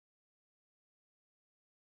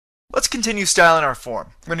Let's continue styling our form.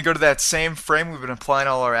 I'm going to go to that same frame we've been applying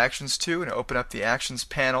all our actions to and open up the Actions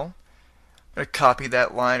panel. I'm going to copy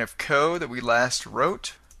that line of code that we last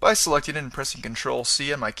wrote by selecting it and pressing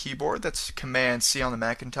Control-C on my keyboard. That's Command-C on the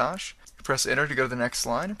Macintosh. Press Enter to go to the next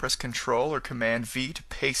line, and press Control or Command-V to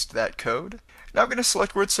paste that code. Now I'm going to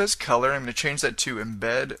select where it says Color, and I'm going to change that to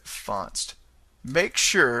Embed Fonts. Make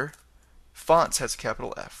sure Fonts has a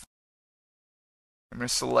capital F. I'm going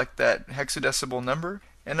to select that hexadecimal number,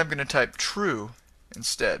 and I'm going to type True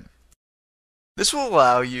instead. This will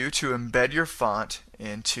allow you to embed your font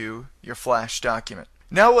into your Flash document.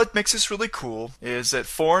 Now what makes this really cool is that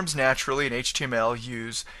forms naturally in HTML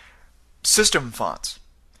use system fonts.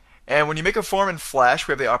 And when you make a form in Flash,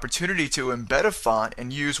 we have the opportunity to embed a font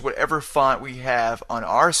and use whatever font we have on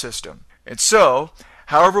our system. And so,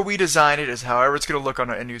 however we design it is however it's going to look on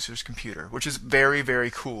an end user's computer, which is very, very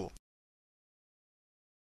cool.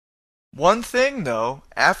 One thing though,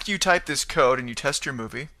 after you type this code and you test your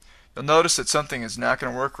movie, you'll notice that something is not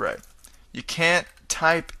going to work right. You can't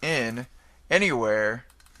type in anywhere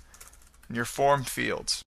in your form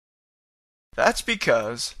fields. That's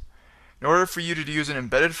because in order for you to use an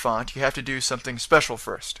embedded font, you have to do something special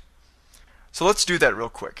first. So let's do that real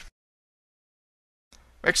quick.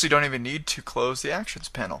 We actually don't even need to close the Actions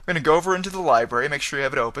panel. We're going to go over into the library, make sure you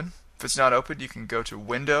have it open. If it's not open, you can go to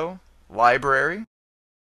Window, Library,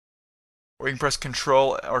 or you can press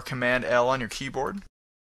Control or Command L on your keyboard.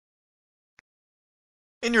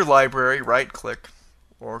 In your library, right-click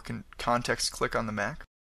or context click on the Mac.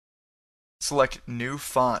 Select New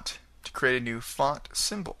Font to create a new font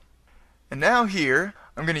symbol. And now here,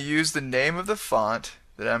 I'm going to use the name of the font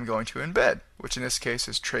that I'm going to embed, which in this case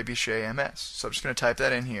is Trebuchet MS. So I'm just going to type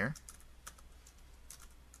that in here.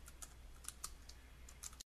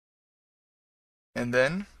 And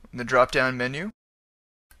then, in the drop-down menu,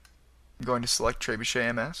 I'm going to select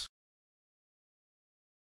Trebuchet MS.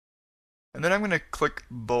 And then I'm going to click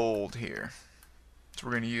Bold here. So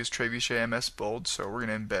we're going to use Trebuchet MS Bold, so we're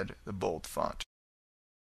going to embed the bold font.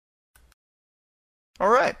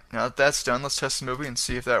 Alright, now that that's done, let's test the movie and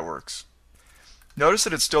see if that works. Notice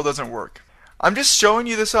that it still doesn't work. I'm just showing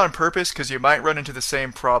you this on purpose because you might run into the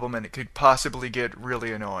same problem and it could possibly get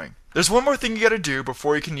really annoying. There's one more thing you gotta do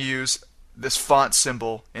before you can use this font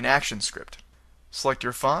symbol in ActionScript. Select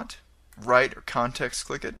your font, right or context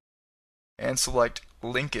click it, and select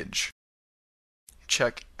Linkage.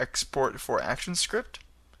 Check Export for ActionScript,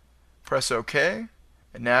 press OK,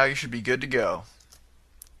 and now you should be good to go.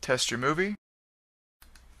 Test your movie,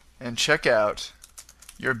 and check out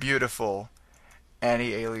your beautiful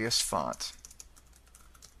anti-alias font.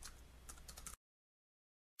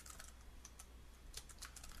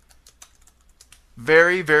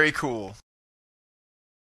 Very, very cool.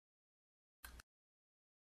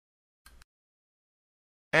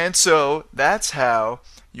 And so that's how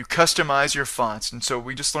you customize your fonts. And so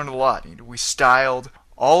we just learned a lot. We styled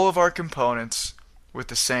all of our components with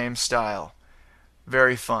the same style.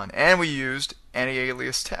 Very fun. And we used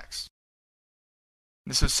anti-alias text.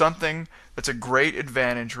 This is something that's a great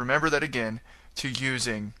advantage, remember that again, to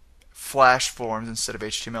using Flash forms instead of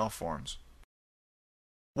HTML forms.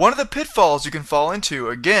 One of the pitfalls you can fall into,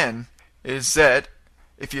 again, is that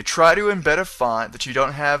if you try to embed a font that you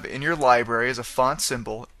don't have in your library as a font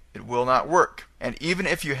symbol, it will not work. And even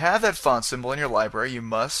if you have that font symbol in your library, you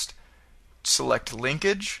must select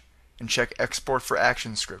Linkage and check Export for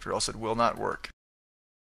ActionScript, or else it will not work.